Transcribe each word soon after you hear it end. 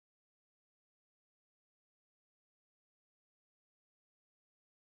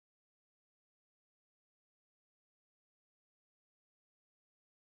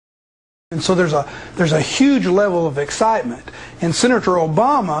And so there's a huge level of excitement, and Senator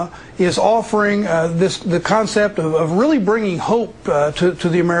Obama is offering the concept of really bringing hope to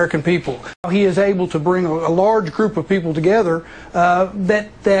the American people. He is able to bring a large group of people together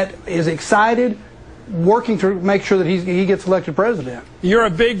that is excited, working to make sure that he gets elected president. You're a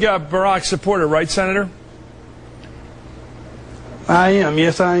big Barack supporter, right, Senator? I am.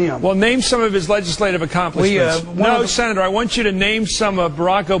 Yes, I am. Well, name some of his legislative accomplishments. No, Senator, I want you to name some of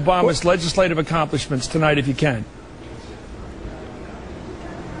Barack Obama's legislative accomplishments tonight, if you can.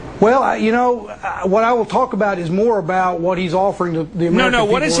 Well, you know, what I will talk about is more about what he's offering to the American people.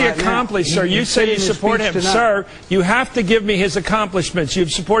 No, what has he right accomplished, now. sir? You say you support him. Sir, you have to give me his accomplishments.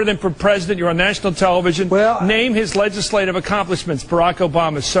 You've supported him for president. You're on national television. Well, name his legislative accomplishments, Barack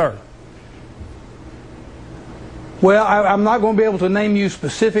Obama, sir. Well, I'm not going to be able to name you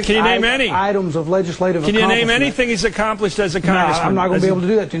specific items of legislative accomplishment. Can you name anything he's accomplished as a congressman? No, I'm not going to be able to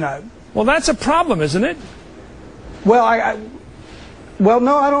do that tonight. Well, that's a problem, isn't it? Well, well,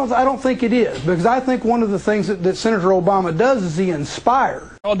 no, I don't think it is, because I think one of the things that Senator Obama does is he inspires.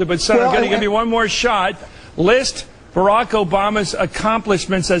 But Senator, I'm going to give you one more shot. List Barack Obama's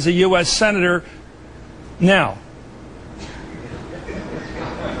accomplishments as a U.S. Senator now.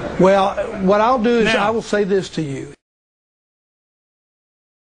 Well, what I'll do is I will say this to you.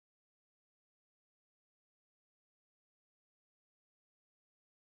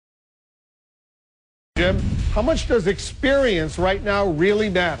 Jim, how much does experience right now really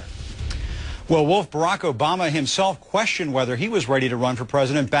matter? Well, Wolf, Barack Obama himself questioned whether he was ready to run for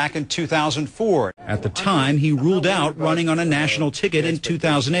president back in 2004. At the time, he ruled out running on a national ticket in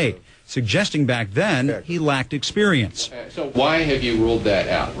 2008, suggesting back then he lacked experience. So why have you ruled that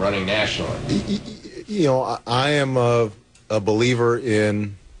out, running nationally? You know, I am a believer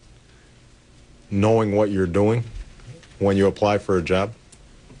in knowing what you're doing when you apply for a job.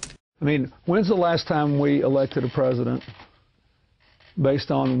 I mean, when's the last time we elected a president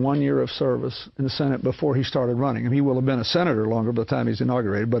based on 1 year of service in the Senate before he started running? I mean, he will have been a senator longer by the time he's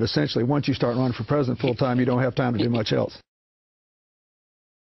inaugurated, but essentially once you start running for president full time, you don't have time to do much else.